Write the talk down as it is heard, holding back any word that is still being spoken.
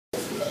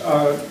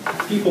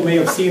people may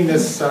have seen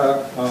this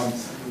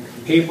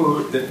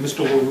paper that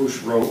Mr.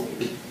 LaRouche wrote.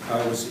 It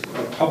was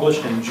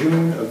published in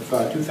June of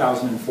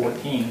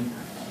 2014,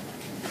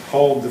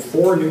 called "The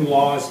 4 New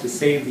Laws to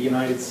Save the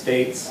United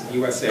States,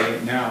 USA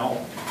Now,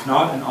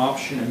 Not an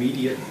Option, an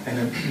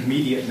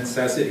Immediate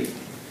Necessity."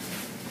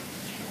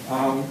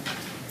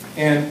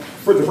 And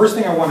for the first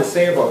thing I want to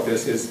say about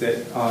this is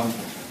that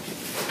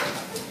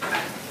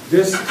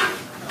this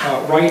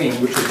writing,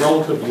 which is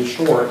relatively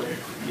short,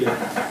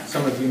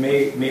 some of you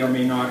may or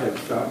may not have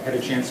had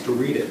a chance to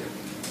read it,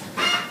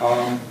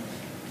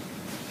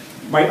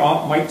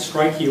 might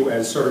strike you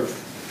as sort of,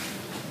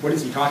 what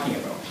is he talking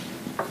about?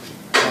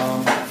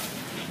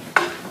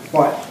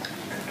 But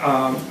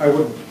I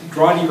would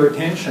draw to your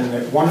attention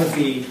that one of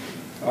the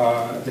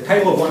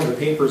title of one of the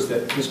papers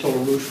that Mr.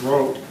 LaRouche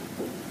wrote,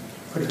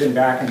 could have been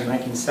back in the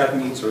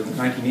 1970s or the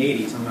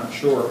 1980s, I'm not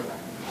sure,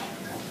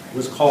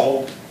 was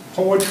called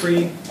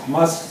 "Poetry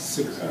Must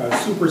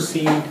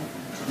Supersede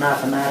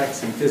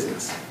Mathematics and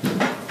Physics,"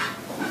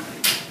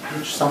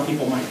 which some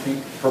people might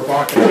think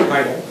provocative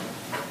title.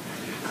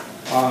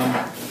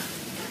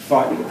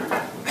 But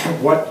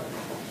what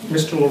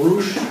Mr.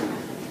 LaRouche,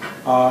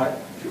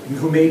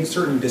 who made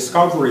certain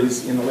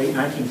discoveries in the late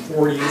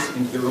 1940s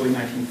into the early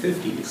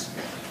 1950s,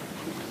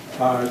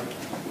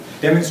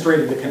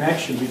 demonstrated the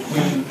connection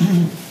between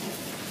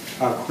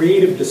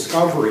creative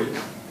discovery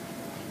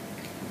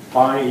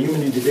by a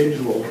human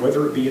individual,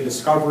 whether it be a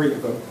discovery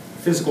of a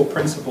physical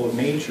principle of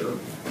nature,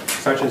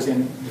 such as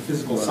in the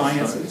physical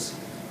sciences,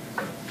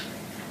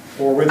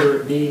 or whether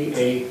it be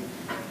a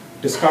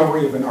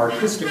discovery of an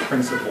artistic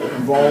principle,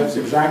 involves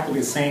exactly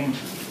the same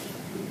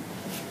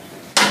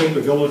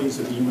capabilities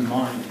of the human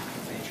mind.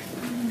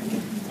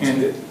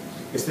 And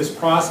it's this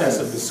process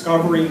of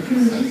discovery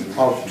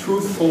of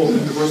truthful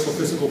universal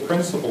physical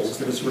principles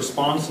that is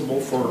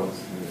responsible for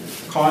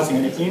causing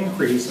an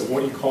increase of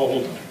what he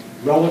called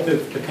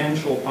relative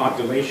potential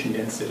population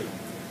density,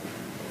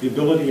 the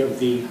ability of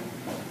the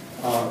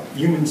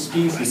human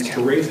species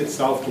to raise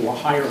itself to a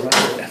higher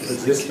level of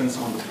existence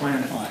on the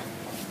planet.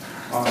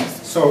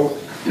 So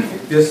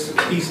this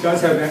piece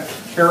does have that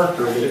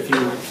character that if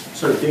you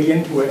sort of dig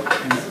into it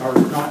and are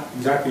not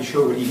exactly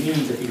sure what he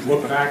means, if you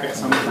look back at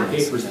some of the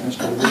papers that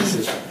Mr. LaRouche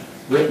has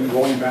written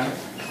going back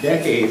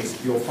decades,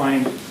 you'll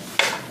find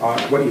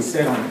what he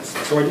said on this.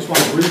 So I just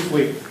want to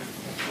briefly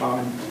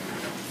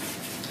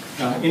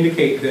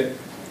indicate that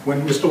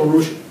when Mr.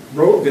 LaRouche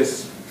wrote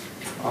this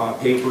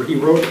paper, he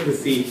wrote it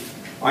with the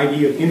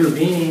idea of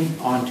intervening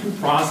on 2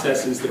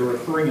 processes that are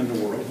occurring in the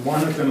world.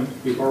 One of them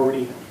we've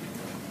already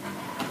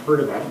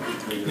heard about,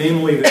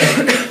 namely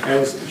that,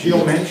 as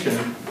Gilles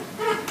mentioned,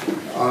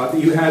 that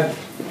you had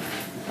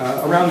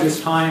around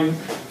this time,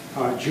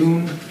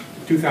 June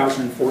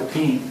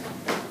 2014,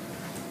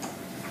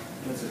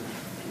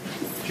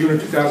 June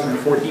of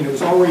 2014, it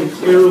was already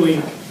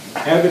clearly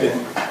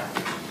evident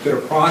that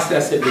a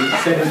process had been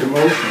set into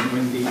motion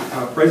when the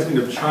President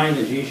of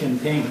China, Xi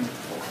Jinping,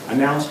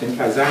 announced in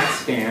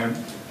Kazakhstan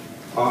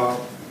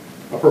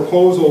a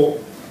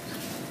proposal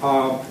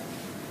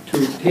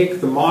to take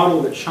the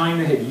model that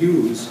China had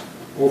used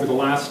over the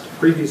last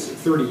previous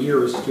 30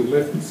 years to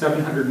lift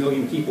 700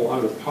 million people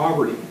out of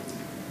poverty,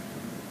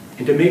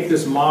 and to make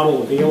this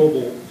model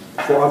available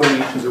for other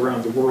nations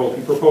around the world.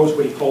 He proposed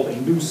what he called a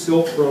new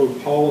Silk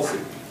Road policy.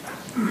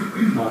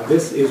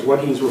 This is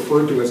what he's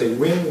referred to as a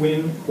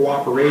win-win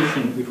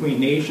cooperation between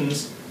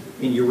nations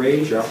in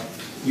Eurasia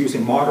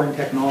using modern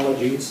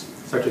technologies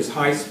such as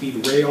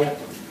high-speed rail,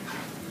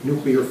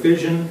 nuclear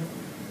fission,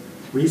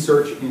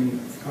 research in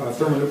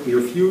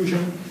thermonuclear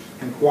fusion,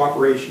 and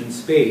cooperation in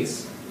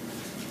space.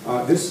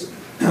 This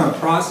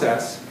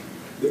process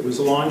that was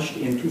launched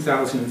in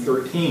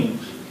 2013,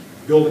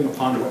 building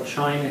upon what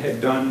China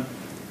had done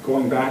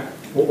going back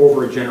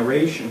over a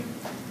generation,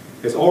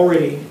 has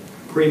already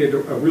created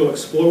a real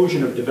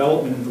explosion of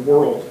development in the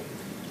world.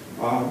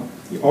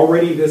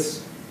 Already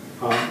this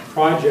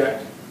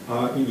project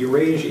in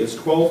Eurasia is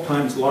 12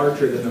 times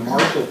larger than the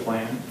Marshall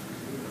Plan,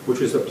 which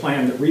is a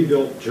plan that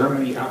rebuilt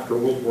Germany after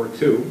World War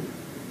II.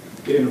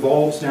 It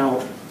involves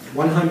now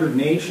 100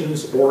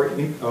 nations or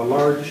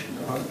large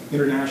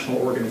international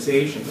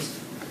organizations.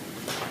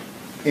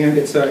 And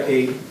it's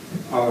a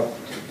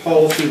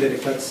policy that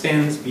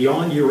extends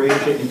beyond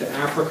Eurasia into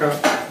Africa,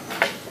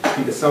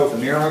 into South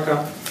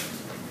America.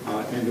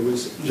 And it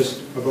was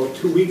just about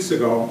 2 weeks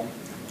ago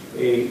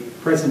a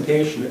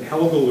presentation that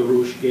Helga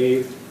LaRouche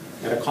gave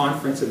at a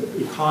conference of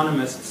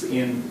economists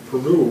in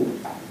Peru,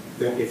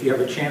 that if you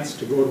have a chance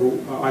to go to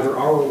either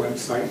our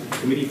website, the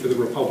Committee for the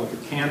Republic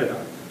of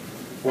Canada,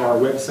 or our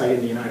website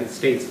in the United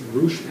States, the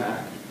LaRouche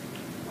PAC,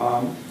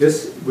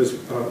 this was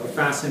a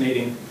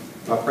fascinating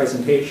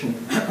presentation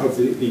of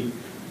the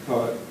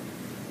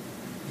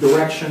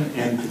direction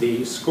and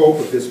the scope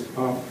of this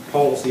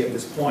policy at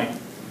this point.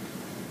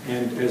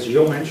 And as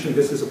Gilles mentioned,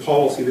 this is a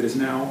policy that is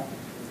now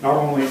not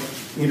only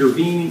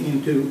intervening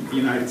into the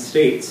United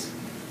States,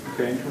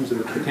 okay, in terms of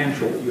the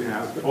potential that you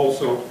have, but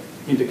also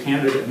into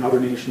Canada and other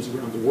nations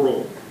around the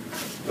world.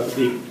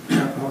 The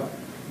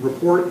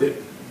report that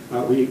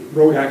we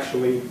wrote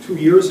actually 2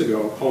 years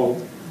ago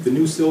called "The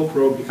New Silk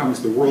Road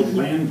Becomes the World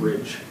Land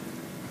Bridge."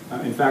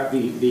 In fact,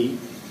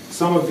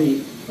 some of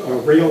the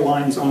rail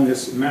lines on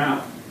this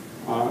map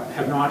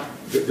have not.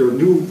 There are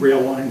new rail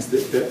lines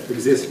that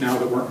exist now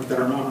that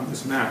are not on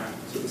this map.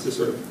 So this is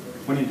sort of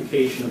one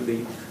indication of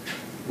the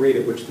rate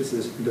at which this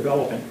is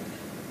developing.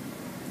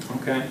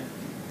 Okay.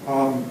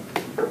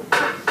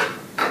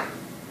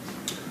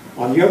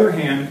 On the other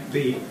hand,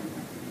 the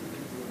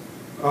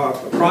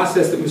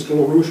process that Mr.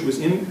 LaRouche was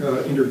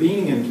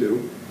intervening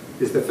into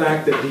is the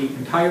fact that the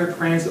entire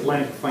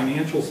transatlantic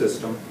financial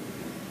system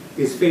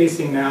is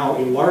facing now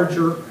a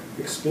larger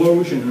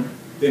explosion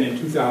than in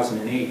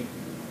 2008.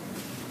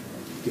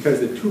 Because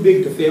the too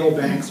big to fail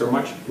banks are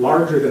much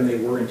larger than they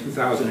were in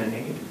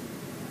 2008.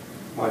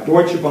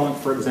 Deutsche Bank,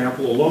 for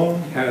example,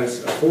 alone has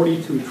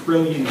 42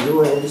 trillion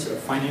euros of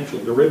financial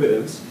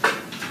derivatives.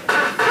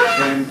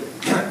 And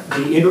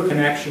the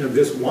interconnection of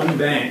this one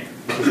bank,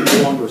 which is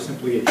no longer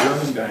simply a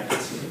German bank,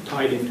 it's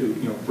tied into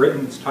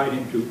Britain, it's tied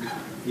into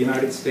the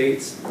United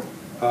States.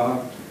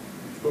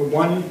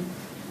 One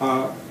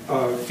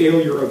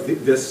failure of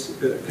this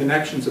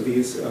connections of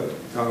these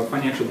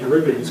financial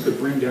derivatives could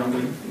bring down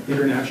the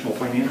international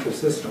financial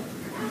system.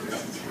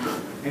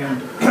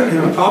 And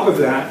on top of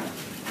that,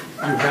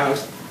 you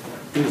have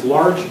these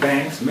large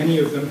banks, many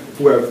of them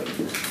who have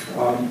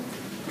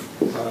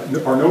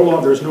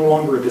there's no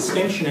longer a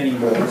distinction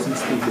anymore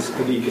since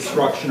the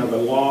destruction of a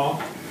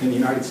law in the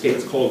United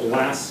States called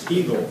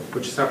glass-steagall,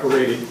 which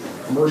separated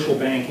commercial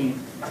banking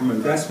from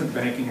investment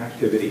banking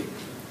activity.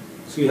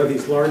 So you have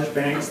these large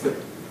banks that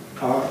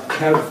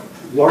have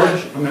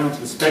large amounts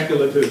of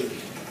speculative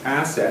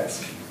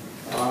assets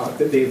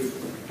that they've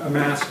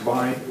amassed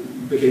by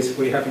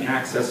basically having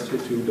access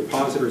to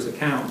depositors'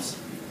 accounts,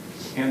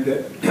 and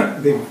that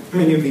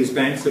many of these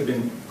banks have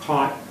been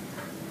caught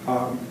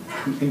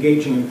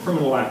engaging in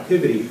criminal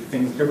activity,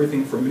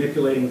 everything from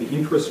manipulating the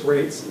interest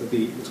rates,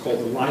 what's called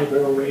the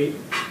LIBOR rate,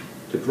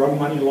 to drug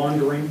money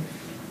laundering,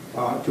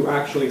 to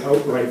actually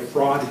outright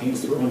fraud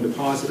against their own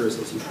depositors,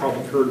 as you've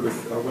probably heard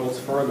with Wells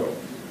Fargo.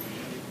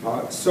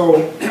 So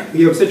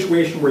you have a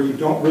situation where you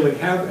don't really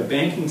have a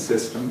banking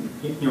system,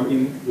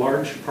 in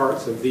large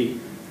parts of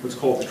what's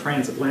called the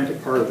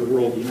transatlantic part of the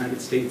world, the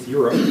United States,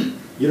 Europe.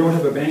 You don't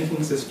have a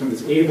banking system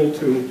that's able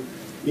to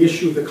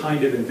issue the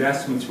kind of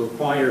investments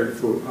required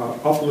for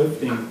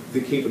uplifting the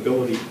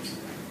capability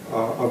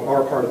of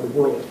our part of the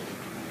world.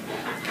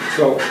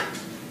 So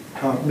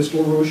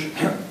Mr. LaRouche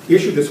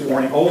issued this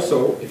warning.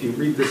 Also, if you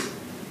read this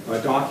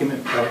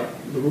document,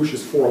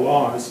 LaRouche's 4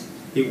 Laws,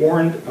 he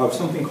warned of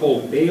something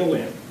called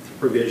bail-in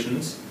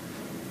provisions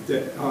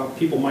that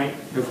people might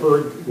have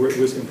heard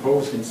was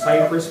imposed in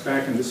Cyprus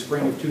back in the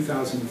spring of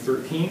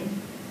 2013,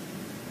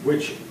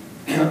 which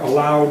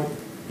allowed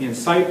in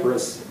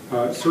Cyprus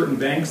certain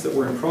banks that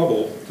were in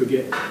trouble to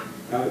get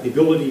the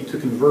ability to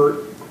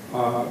convert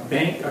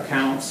bank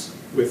accounts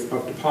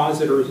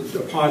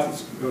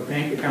deposits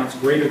bank accounts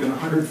greater than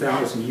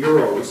 100,000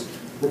 euros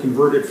were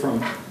converted from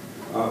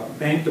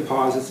bank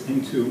deposits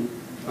into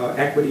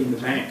equity in the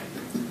bank,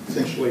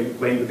 essentially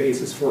laying the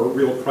basis for a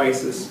real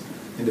crisis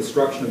and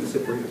destruction of the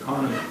Cypriot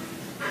economy.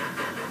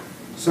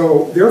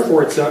 So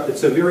therefore, it's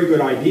a very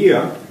good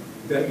idea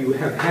that you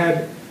have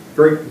had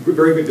very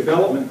good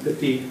development, that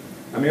the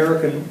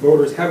American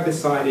voters have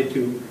decided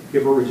to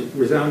give a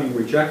resounding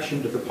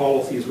rejection to the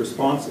policies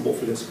responsible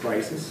for this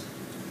crisis.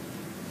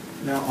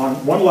 Now,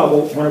 on one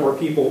level, one of our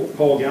people,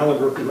 Paul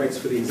Gallagher, who writes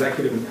for the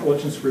Executive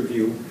Intelligence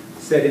Review,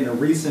 said in a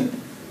recent,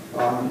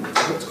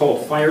 what's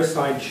called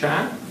fireside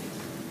chat,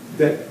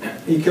 that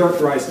he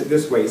characterized it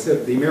this way. He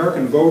said, the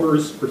American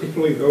voters,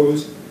 particularly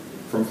those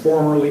from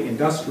formerly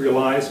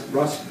industrialized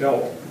Rust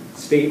Belt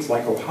states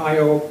like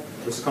Ohio,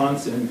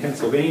 Wisconsin, and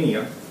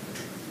Pennsylvania,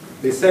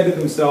 they said to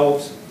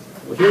themselves,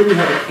 well, here we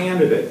have a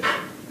candidate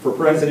for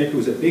president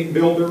who's a big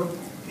builder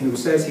and who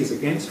says he's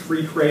against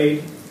free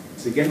trade,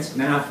 he's against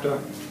NAFTA,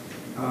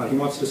 he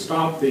wants to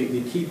stop the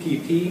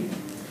TPP,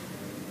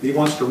 he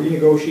wants to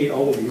renegotiate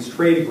all of these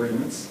trade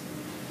agreements,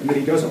 and that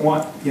he doesn't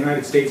want the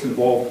United States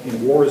involved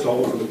in wars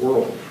all over the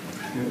world.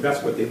 And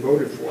that's what they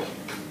voted for.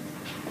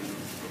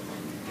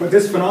 But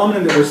this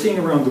phenomenon that we're seeing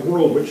around the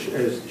world, which,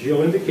 as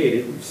Jill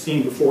indicated, we've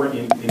seen before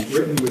in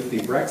Britain with the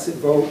Brexit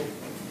vote,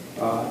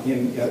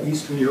 in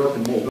Eastern Europe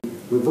and Moldova,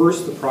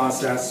 reversed the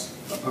process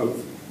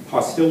of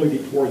hostility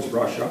towards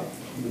Russia.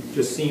 We've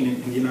just seen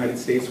in the United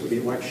States with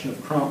the election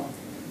of Trump.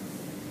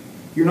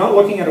 You're not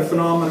looking at a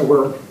phenomenon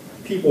where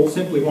people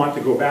simply want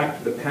to go back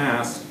to the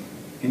past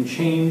and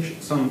change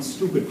some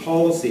stupid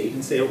policy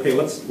and say, okay,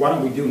 why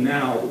don't we do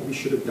now what we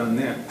should have done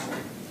then?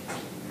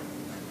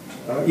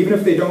 Even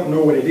if they don't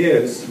know what it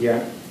is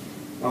yet,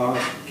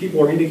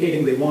 people are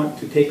indicating they want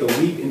to take a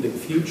leap into the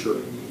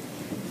future.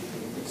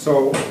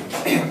 So,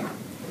 and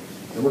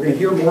we're going to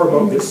hear more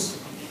about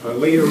this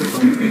later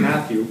from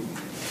Matthew,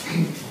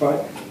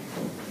 but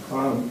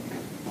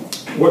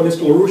what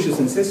Mr. LaRouche is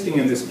insisting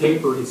in this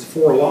paper, his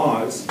 4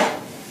 laws,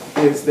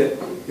 is that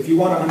if you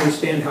want to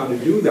understand how to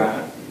do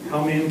that,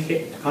 how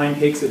mankind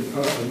takes a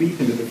leap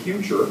into the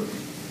future,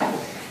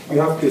 you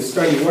have to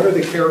study what are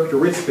the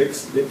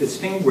characteristics that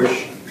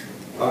distinguish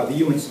the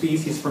human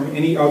species from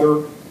any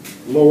other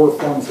lower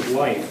forms of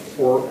life,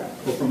 or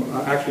from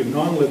actually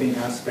non-living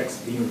aspects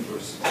of the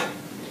universe.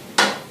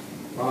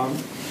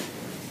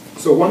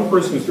 So one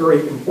person who's very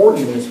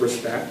important in this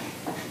respect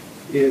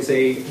is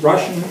a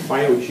Russian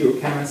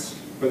biogeochemist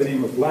by the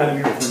name of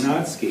Vladimir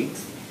Vernadskian,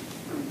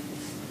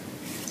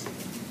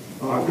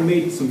 who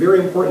made some very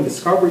important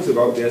discoveries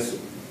about this,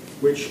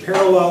 which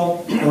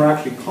parallel or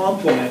actually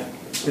complement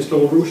Mr.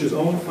 LaRouche's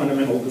own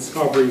fundamental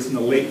discoveries in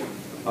the late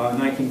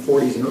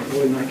 1940s and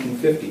early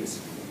 1950s.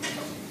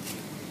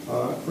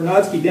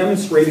 Vernadskian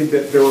demonstrated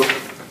that there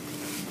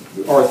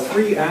are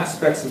three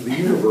aspects of the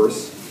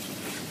universe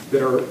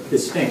that are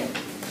distinct.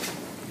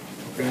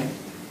 Okay?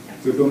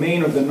 The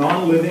domain of the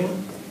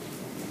non-living,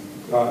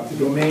 the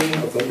domain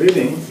of the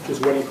living, which is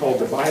what he called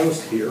the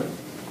biosphere,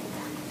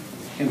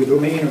 and the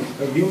domain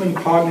of human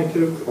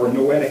cognitive or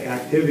noetic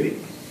activity,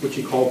 which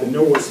he called the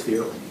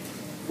noosphere,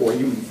 for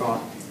human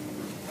thought.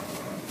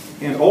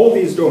 And all of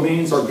these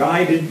domains are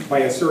guided by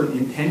a certain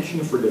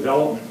intention for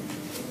development.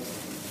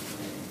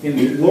 In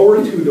the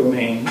lower two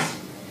domains,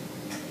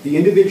 the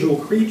individual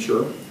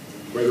creature,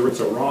 whether it's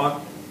a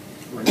rock,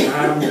 or an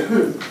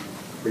atom,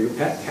 or your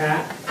pet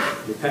cat,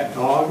 your pet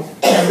dog,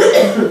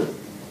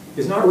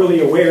 is not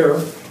really aware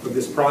of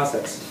this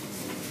process.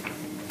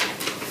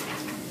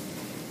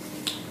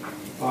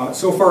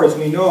 So far as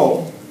we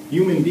know,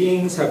 human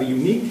beings have a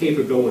unique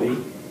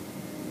capability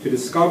to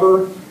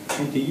discover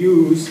and to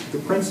use the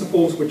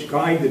principles which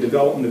guide the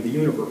development of the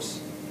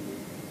universe.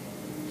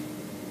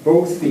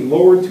 Both the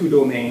lower two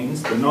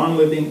domains, the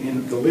non-living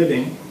and the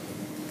living,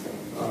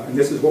 and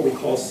this is what we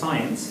call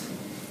science,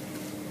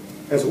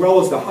 as well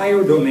as the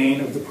higher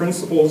domain of the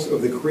principles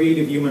of the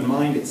creative human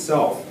mind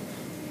itself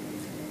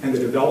and the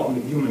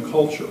development of human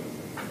culture.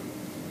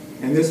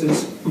 And this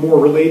is more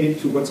related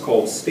to what's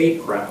called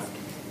statecraft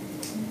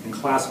in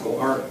classical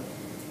art,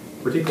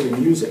 particularly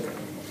music.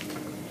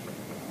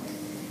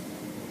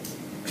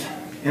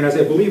 And as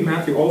I believe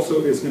Matthew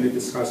also is going to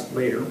discuss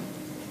later,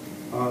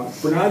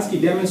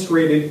 Vernadskian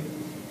demonstrated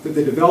that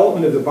the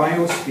development of the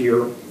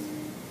biosphere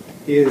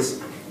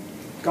is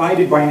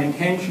guided by an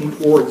intention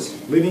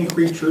towards living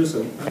creatures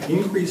of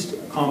increased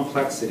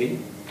complexity,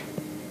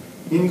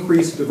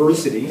 increased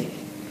diversity,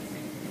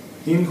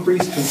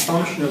 increased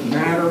consumption of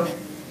matter,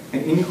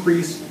 and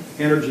increased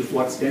energy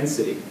flux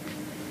density.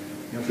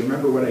 You have to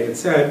remember what I had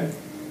said,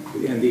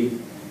 and the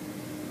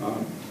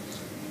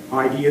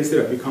ideas that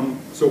have become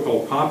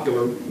so-called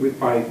popular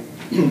by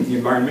the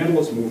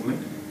environmentalist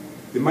movement.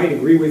 They might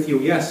agree with you,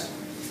 yes,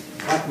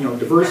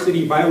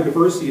 diversity,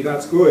 biodiversity,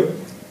 that's good,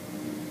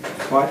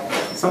 but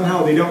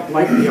somehow they don't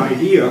like the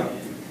idea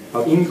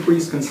of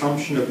increased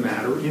consumption of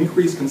matter,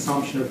 increased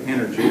consumption of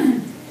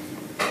energy.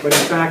 But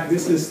in fact,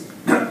 this is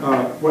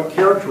what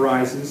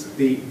characterizes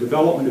the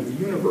development of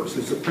the universe.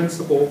 It's a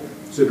principle,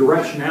 it's a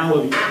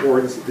directionality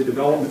towards the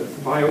development of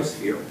the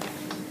biosphere.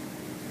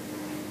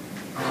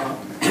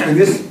 And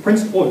this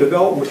principle of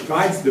development, which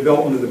guides the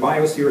development of the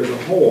biosphere as a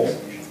whole,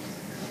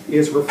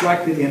 is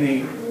reflected in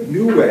a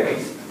new way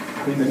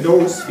in the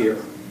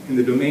noosphere, in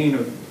the domain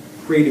of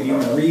creative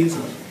human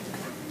reason,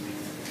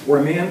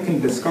 where man can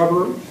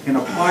discover and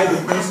apply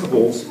the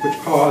principles which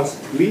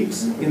cause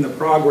leaps in the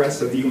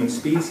progress of the human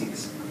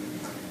species,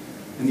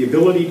 and the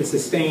ability to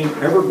sustain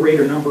ever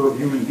greater number of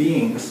human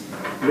beings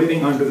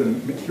living under the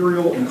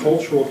material and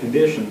cultural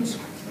conditions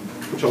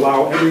which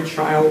allow every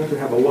child to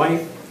have a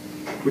life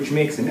which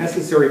makes a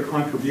necessary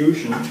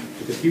contribution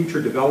to the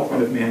future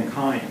development of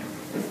mankind.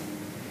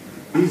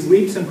 These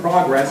leaps in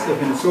progress have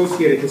been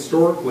associated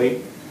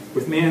historically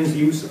with man's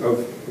use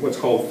of what's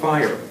called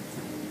fire,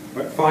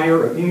 but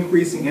fire of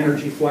increasing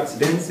energy flux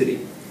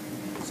density,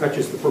 such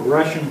as the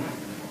progression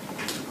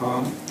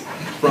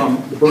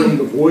from the burning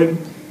of wood,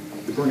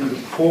 the burning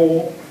of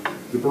coal,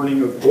 the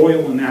burning of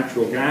oil and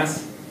natural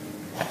gas,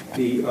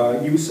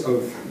 the use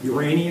of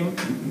uranium,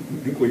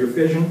 nuclear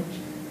fission,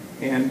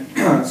 and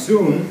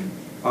soon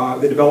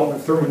the development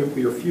of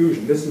thermonuclear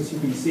fusion. This, as you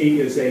can see,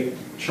 is a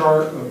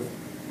chart of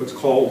what's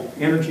called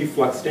energy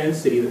flux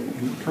density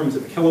in terms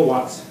of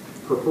kilowatts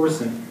per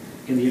person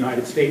in the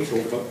United States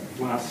over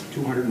the last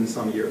 200 and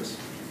some years.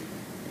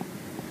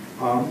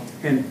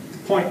 And the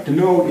point to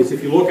note is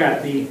if you look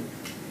at the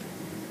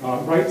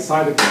right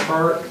side of the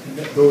chart,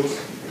 those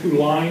two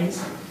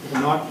lines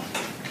will not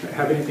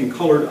have anything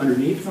colored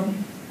underneath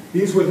them.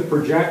 These were the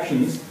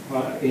projections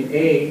in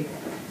A,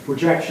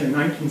 projection in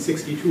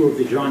 1962 of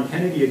the John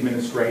Kennedy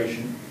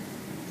administration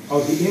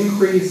of the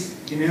increase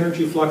in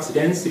energy flux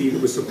density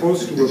that was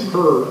supposed to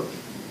occur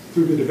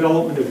through the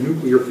development of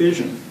nuclear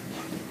fission,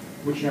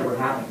 which never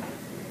happened.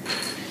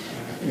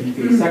 And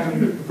the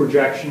second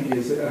projection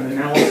is an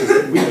analysis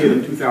that we did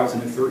in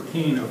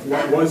 2013 of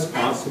what was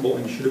possible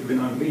and should have been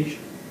unleashed.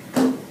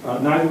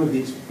 Neither of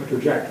these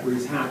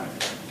trajectories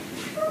happened.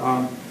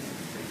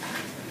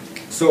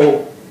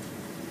 So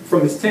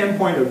from the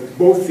standpoint of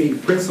both the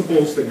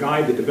principles that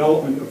guide the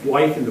development of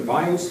life in the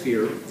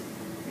biosphere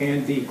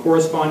and the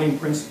corresponding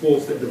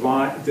principles that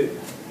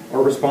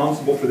are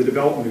responsible for the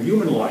development of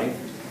human life,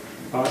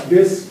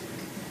 this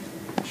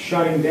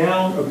shutting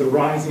down of the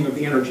rising of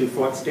the energy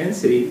flux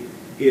density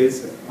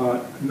is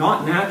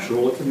not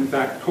natural. It's in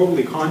fact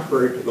totally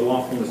contrary to the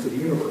lawfulness of the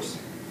universe.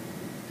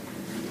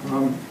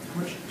 How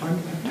much time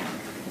do I have?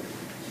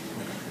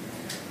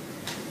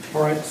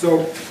 All right,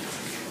 so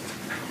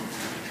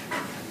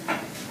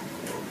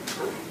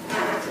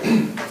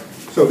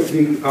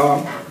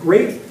the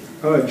great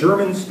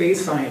German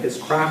space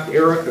scientist Kraft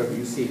Erika, who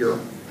you see here,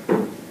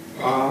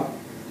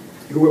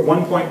 who at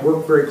one point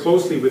worked very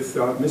closely with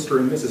Mr.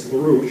 and Mrs.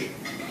 LaRouche,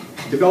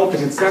 developed a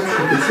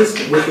conception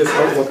consistent with this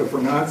outlook of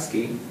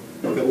Vernadskian,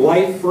 that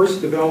life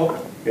first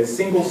developed as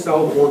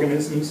single-celled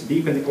organisms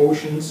deep in the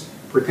oceans,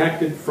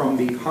 protected from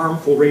the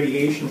harmful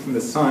radiation from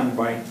the sun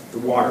by the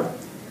water.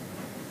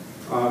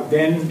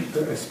 Then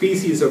a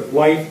species of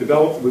life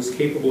developed that was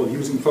capable of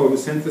using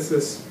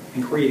photosynthesis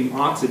and creating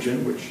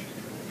oxygen, which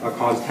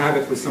caused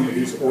havoc with some of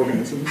these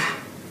organisms.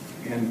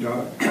 And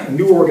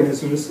new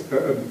organisms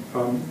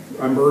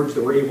emerged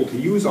that were able to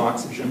use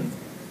oxygen.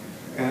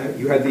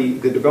 You had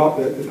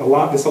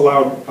this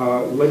allowed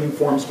living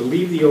forms to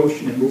leave the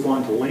ocean and move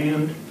on to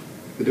land,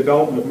 the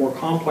development of more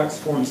complex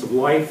forms of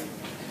life,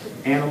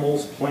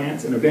 animals,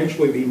 plants, and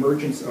eventually the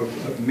emergence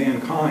of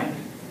mankind.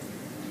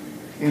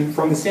 And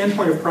from the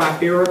standpoint of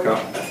Kraft Erika,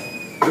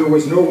 there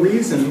was no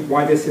reason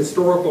why this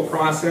historical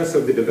process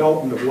of the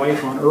development of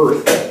life on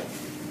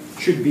Earth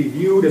should be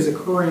viewed as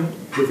occurring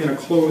within a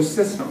closed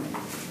system.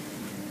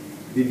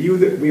 The view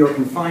that we are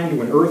confined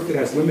to an Earth that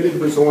has limited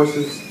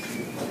resources,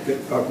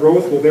 that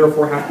growth will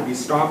therefore have to be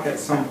stopped at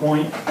some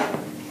point.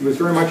 He was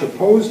very much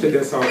opposed to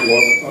this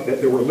outlook that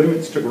there were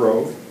limits to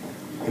growth.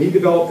 And he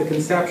developed the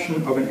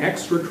conception of an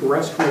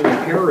extraterrestrial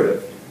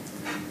imperative,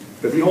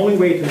 that the only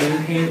way to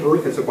maintain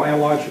Earth as a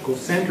biological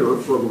center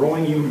for a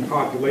growing human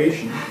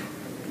population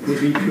would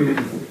be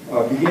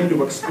to begin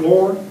to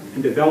explore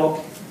and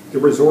develop the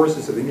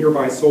resources of the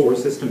nearby solar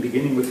system,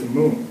 beginning with the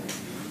moon.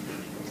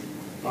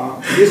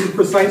 This is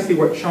precisely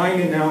what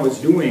China now is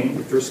doing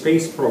with their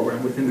space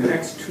program. Within the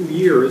next 2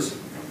 years,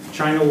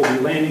 China will be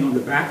landing on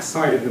the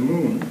backside of the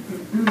moon,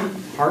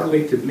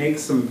 partly to make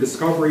some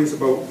discoveries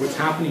about what's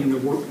happening in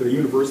the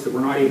universe that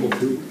we're not able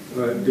to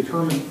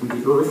determine from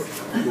the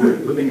Earth. We're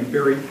living in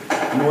very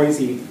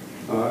noisy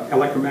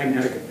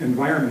electromagnetic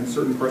environment in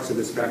certain parts of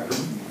the spectrum,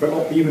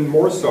 but even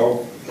more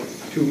so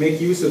to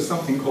make use of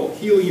something called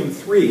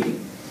helium-3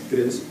 that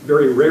is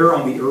very rare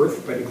on the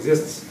Earth but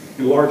exists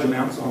in large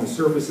amounts on the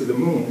surface of the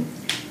moon.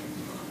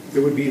 It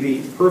would be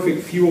the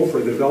perfect fuel for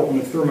the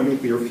development of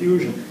thermonuclear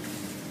fusion.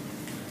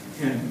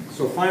 And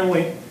so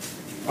finally,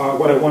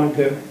 what I wanted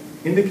to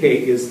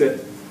indicate is that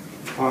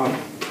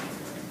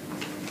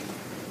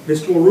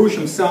Mr. LaRouche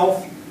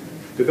himself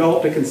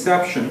developed a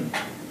conception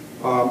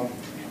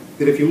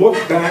that if you look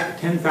back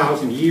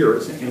 10,000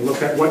 years and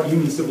look at what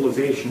human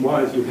civilization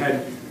was, you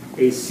had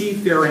a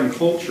seafaring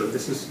culture.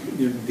 This is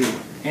the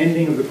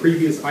ending of the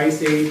previous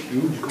ice age,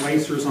 huge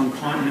glaciers on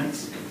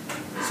continents.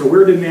 So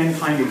where did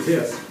mankind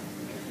exist?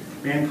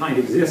 Mankind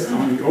exists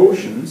on the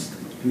oceans,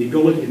 and the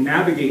ability to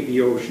navigate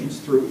the oceans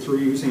through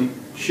using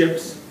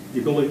ships,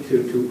 the ability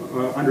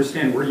to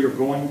understand where you're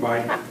going by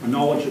a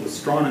knowledge of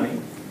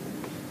astronomy.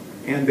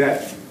 And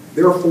that,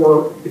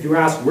 therefore, if you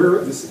ask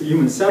where the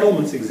human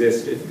settlements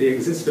existed, they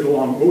existed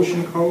along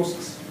ocean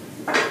coasts.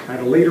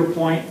 At a later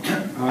point,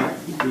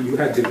 you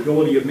had the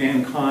ability of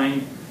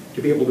mankind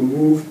to be able to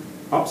move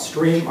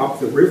upstream, up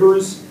the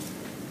rivers.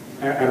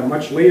 At a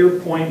much later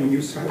point, when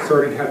you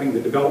started having the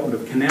development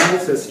of canal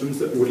systems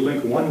that would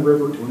link one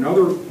river to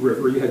another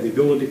river, you had the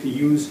ability to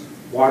use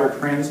water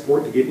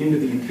transport to get into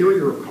the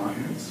interior of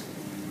continents.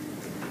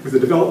 With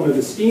the development of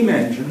the steam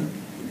engine,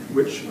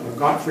 which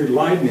Gottfried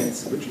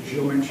Leibniz, which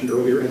Gilles mentioned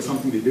earlier, had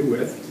something to do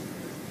with,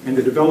 and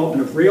the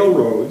development of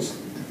railroads,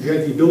 you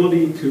had the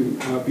ability to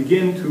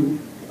begin to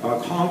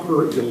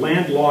conquer the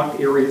landlocked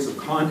areas of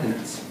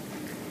continents.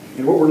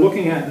 And what we're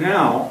looking at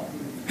now,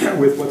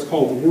 with what's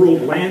called the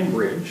World Land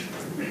Bridge,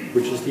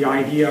 which is the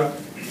idea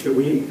that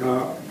we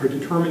are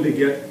determined to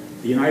get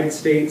the United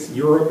States,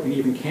 Europe, and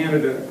even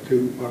Canada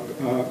to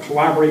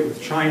collaborate with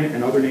China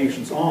and other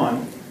nations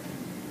on,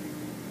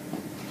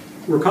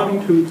 we're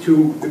coming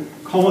to the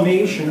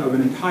culmination of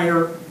an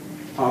entire,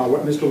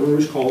 what Mr.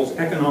 LaRouche calls,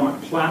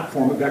 economic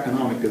platform of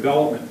economic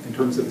development in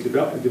terms of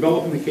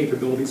developing the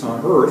capabilities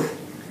on Earth.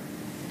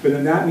 But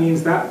then that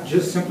means that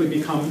just simply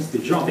becomes the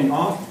jumping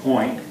off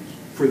point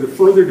for the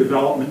further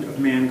development of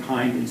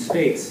mankind in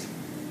space.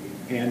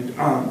 And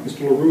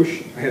Mr.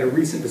 LaRouche had a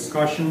recent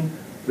discussion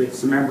with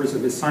some members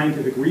of his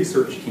scientific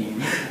research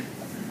team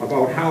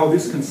about how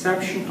this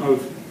conception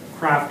of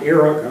Kraft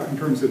Erika in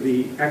terms of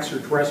the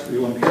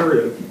extraterrestrial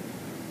imperative,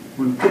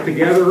 when put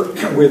together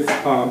with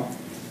a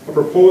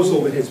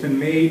proposal that has been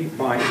made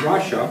by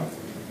Russia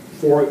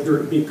for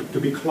there to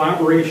be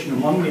collaboration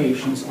among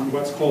nations on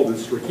what's called the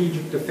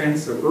strategic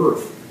defense of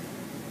Earth.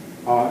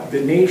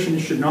 The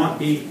nations should not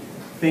be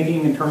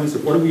thinking in terms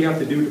of what do we have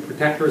to do to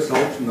protect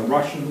ourselves from the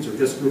Russians or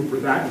this group or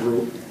that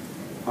group.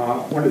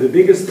 One of the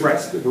biggest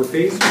threats that we're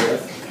faced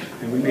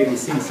with, and we may be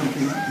seeing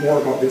something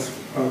more about this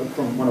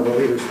from one of our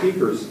later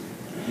speakers,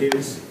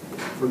 is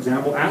for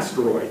example,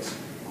 asteroids.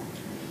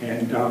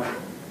 And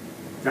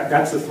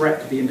that's a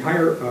threat to the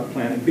entire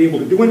planet. To be able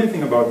to do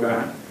anything about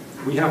that,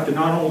 we have to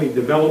not only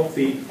develop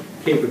the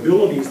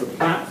capabilities, the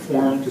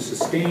platform to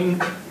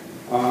sustain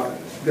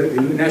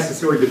the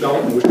necessary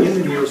development within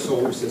the near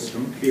solar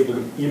system, to be able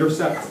to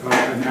intercept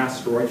an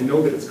asteroid, to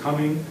know that it's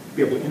coming, to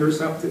be able to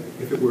intercept it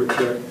if it were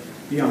to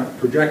be on a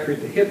trajectory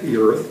to hit the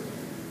Earth.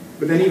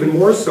 But then even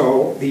more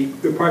so, the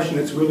question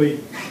that's really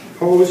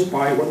posed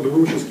by what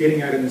LaRouche is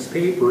getting at in this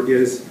paper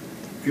is,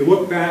 if you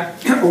look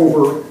back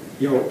over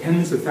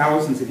tens of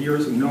thousands of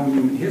years of known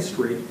human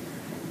history,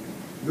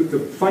 the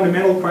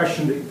fundamental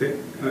question that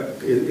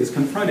is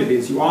confronted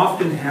is you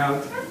often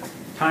have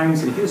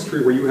times in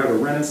history where you have a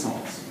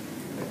renaissance.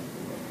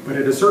 But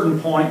at a certain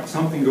point,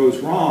 something goes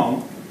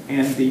wrong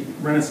and the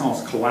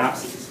renaissance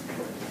collapses.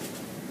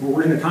 Well,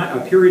 we're in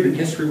a period in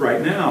history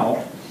right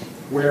now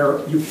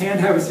where you can't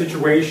have a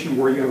situation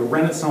where you have a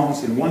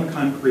renaissance in one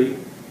country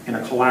and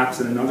a collapse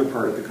in another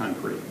part of the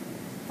country.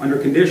 Under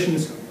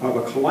conditions of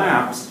a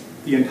collapse,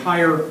 the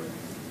entire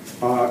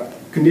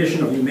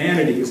condition of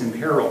humanity is in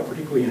peril,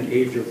 particularly in an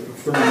age of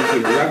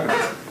thermonuclear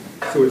weapons.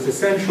 So it's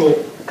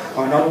essential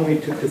not only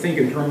to think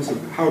in terms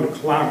of how to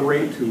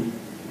collaborate to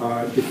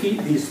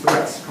defeat these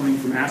threats coming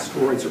from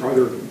asteroids or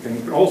other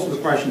things, but also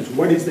the question is,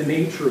 what is the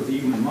nature of the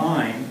human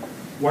mind?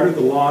 What are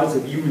the laws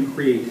of human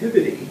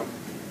creativity?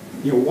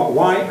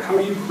 How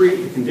do you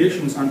create the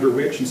conditions under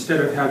which, instead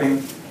of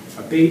having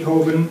a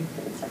Beethoven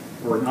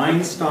or an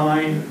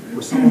Einstein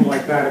or someone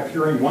like that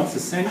appearing once a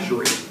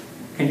century,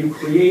 can you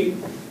create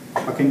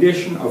a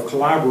condition of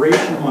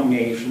collaboration among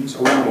nations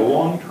around a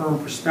long-term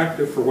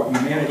perspective for what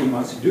humanity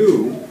must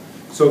do,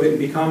 so that it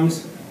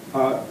becomes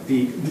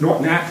the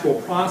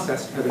natural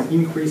process to have an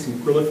increasing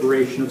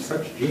proliferation of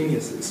such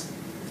geniuses?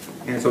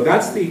 And so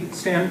that's the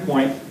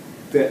standpoint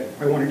that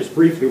I want to just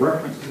briefly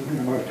reference, because we're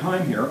running out of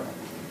time here.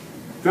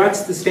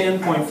 That's the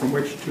standpoint from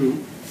which to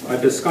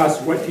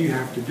discuss what do you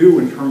have to do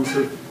in terms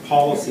of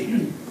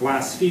policy.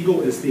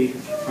 Glass-Steagall is the,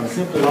 on a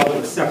simple level,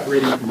 of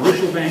separating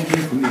commercial banking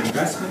from the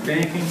investment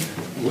banking,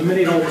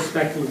 eliminate all the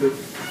speculative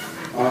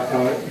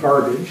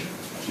garbage.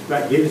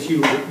 That gives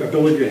you the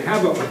ability to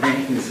have a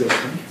banking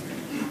system.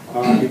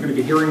 You're going to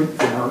be hearing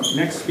from our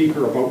next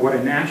speaker about what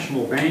a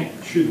national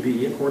bank should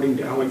be, according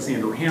to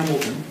Alexander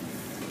Hamilton.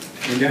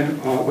 And then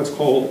what's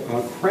called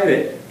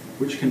credit,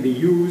 which can be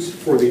used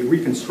for the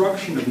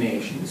reconstruction of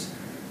nations.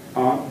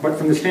 But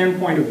from the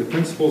standpoint of the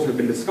principles I've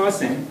been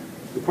discussing,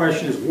 the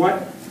question is,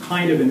 what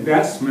kind of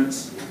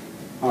investments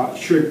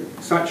should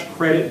such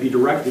credit be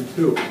directed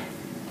to?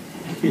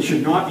 It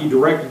should not be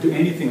directed to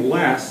anything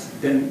less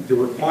than the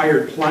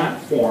required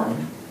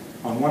platform,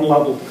 on one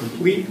level, to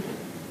complete,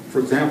 for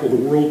example, the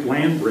World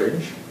Land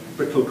Bridge,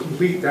 but to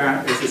complete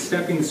that as a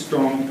stepping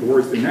stone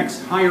towards the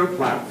next higher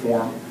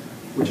platform,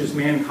 which is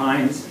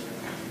mankind's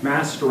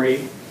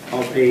mastery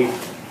of the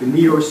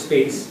near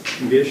space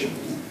condition.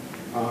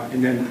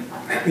 And then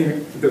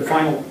the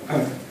final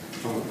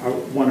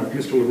one of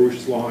Mr.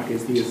 LaRouche's law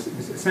is the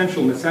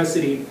essential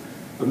necessity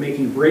of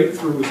making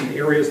breakthroughs in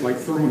areas like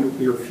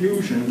thermonuclear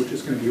fusion, which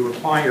is going to be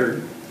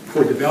required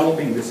for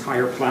developing this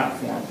higher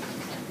platform.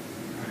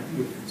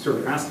 You sort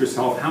of ask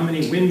yourself, how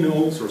many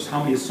windmills or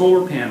how many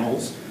solar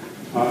panels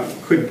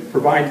could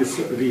provide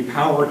the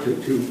power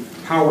to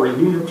power a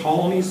lunar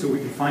colony so we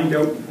can find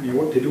out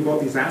what to do about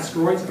these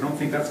asteroids? I don't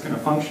think that's going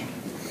to function.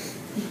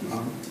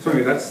 So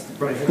anyway, that's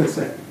what I had to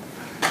say.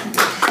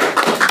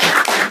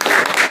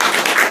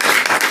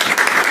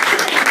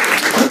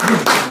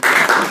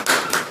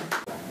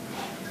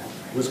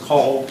 It was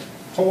called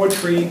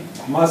Poetry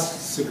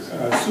Must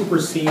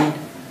Supersede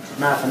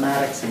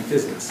Mathematics and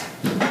Physics,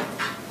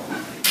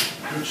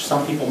 which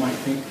some people might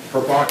think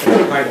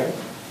provocative title.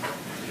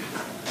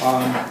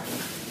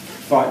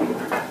 But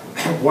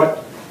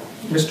what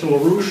Mr.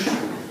 LaRouche,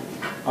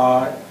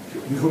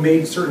 who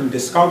made certain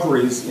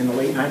discoveries in the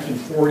late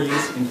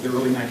 1940s into the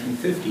early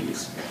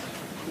 1950s,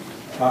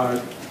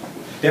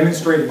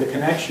 demonstrated the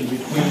connection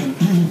between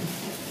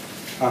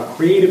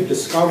creative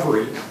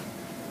discovery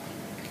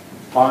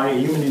by a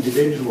human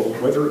individual,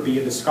 whether it be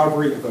a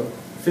discovery of a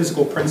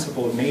physical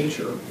principle of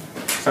nature,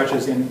 such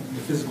as in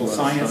the physical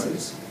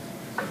sciences,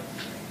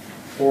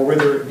 or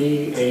whether it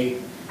be a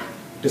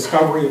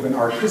discovery of an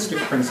artistic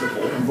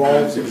principle,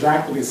 involves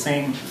exactly the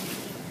same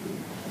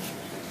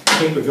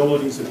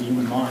capabilities of the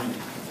human mind.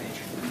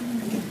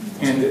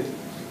 And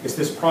it's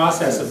this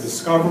process of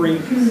discovery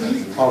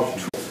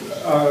of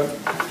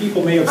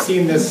people may have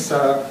seen this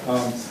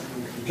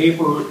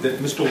paper that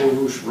Mr.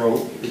 LaRouche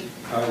wrote.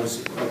 It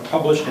was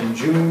published in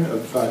June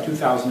of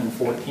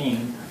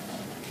 2014,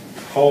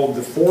 called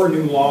 "The 4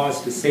 New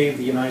Laws to Save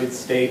the United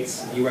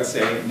States,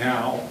 USA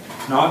Now,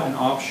 Not an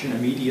Option,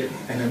 an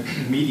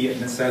Immediate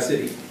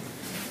Necessity."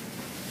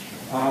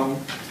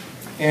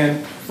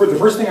 And for the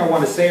first thing I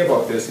want to say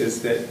about this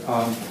is that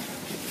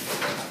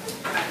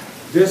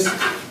this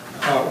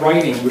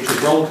writing, which is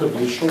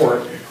relatively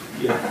short,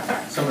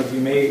 some of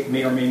you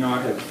may or may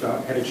not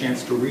have had a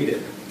chance to read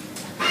it,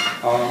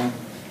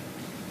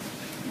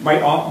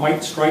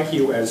 might strike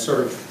you as sort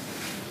of,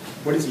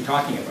 what is he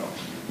talking about?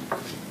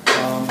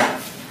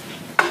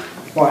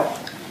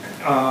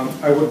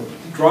 I would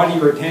draw to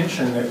your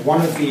attention that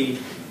one of the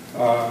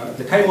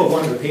title of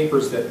one of the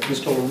papers that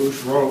Mr.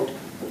 LaRouche wrote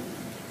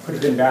could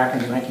have been back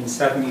in the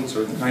 1970s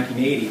or the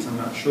 1980s, I'm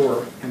not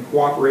sure, in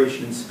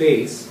Cooperation in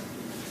Space.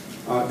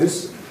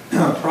 This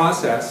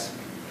process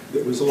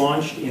that was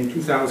launched in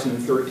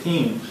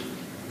 2013,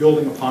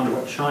 building upon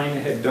what China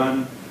had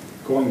done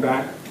going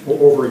back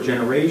over a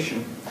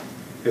generation,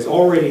 has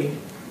already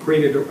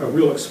created a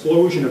real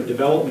explosion of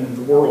development in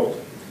the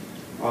world.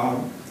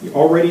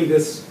 Already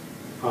this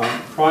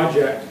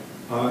project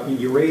in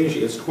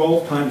Eurasia is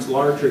 12 times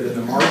larger than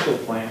the Marshall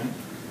Plan,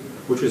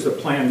 which is a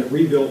plan that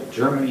rebuilt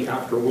Germany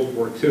after World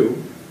War II.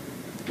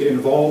 It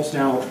involves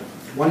now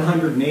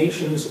 100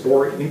 nations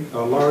or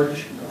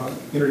large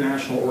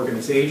international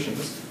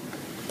organizations.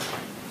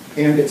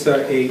 And it's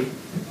a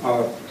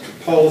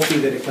policy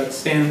that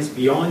extends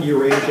beyond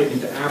Eurasia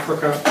into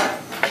Africa,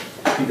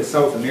 into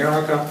South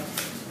America.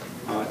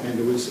 And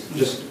it was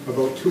just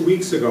about 2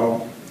 weeks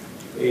ago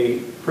a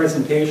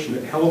presentation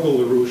that Helga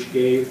LaRouche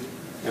gave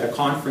at a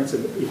conference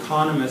of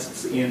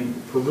economists in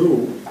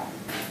Peru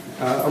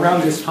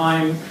around this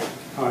time,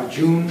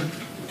 June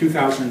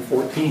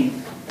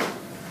 2014.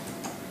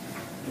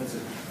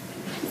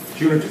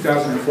 June of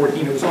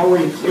 2014, it was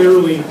already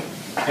clearly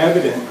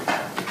evident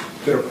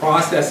that a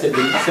process had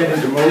been set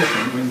into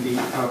motion when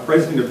the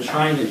president of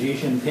China, Xi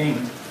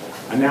Jinping,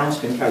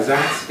 announced in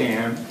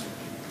Kazakhstan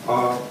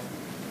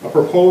a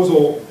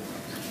proposal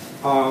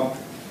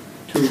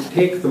to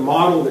take the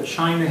model that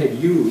China had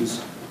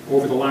used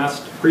over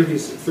the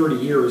previous 30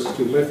 years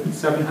to lift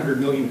 700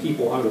 million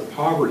people out of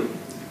poverty,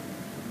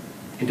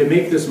 and to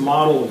make this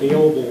model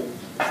available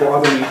for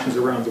other nations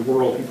around the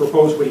world. He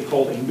proposed what he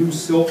called a new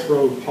Silk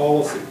Road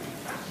policy.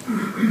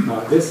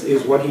 This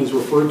is what he's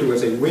referred to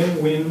as a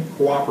win-win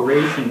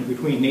cooperation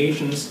between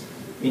nations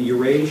in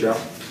Eurasia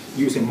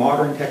using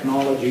modern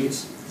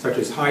technologies such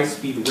as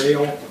high-speed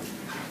rail,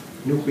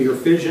 nuclear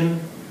fission,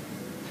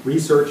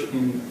 research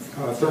in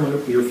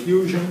thermonuclear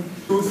fusion,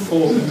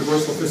 truthful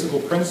universal physical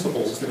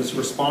principles that is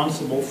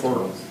responsible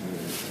for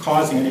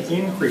causing an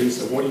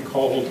increase of what he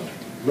called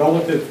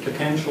relative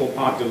potential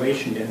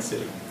population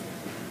density,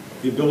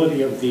 the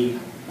ability of the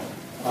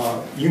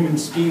human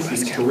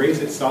species to raise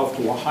itself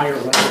to a higher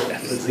level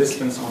of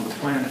existence on the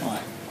planet.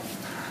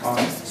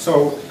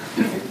 So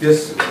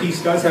this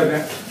piece does have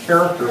that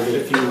character that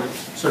if you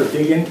sort of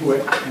dig into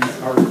it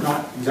and are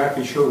not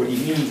exactly sure what he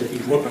means, if you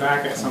look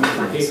back at some of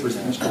the papers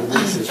that Mr.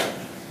 LaRouche has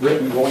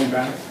written going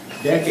back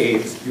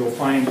decades, you'll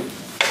find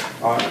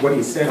what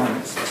he said on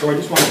this. So I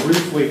just want to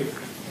briefly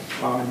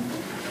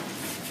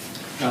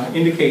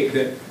indicate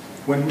that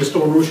when Mr.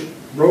 LaRouche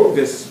wrote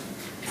this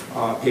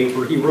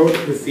paper, he wrote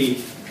it with the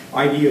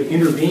idea of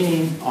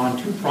intervening on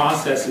two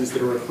processes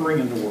that are occurring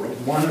in the world.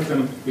 One of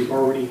them we've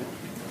already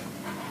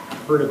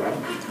heard about,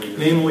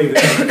 namely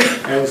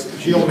that, as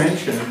Gilles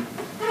mentioned,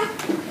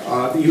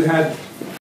 that you had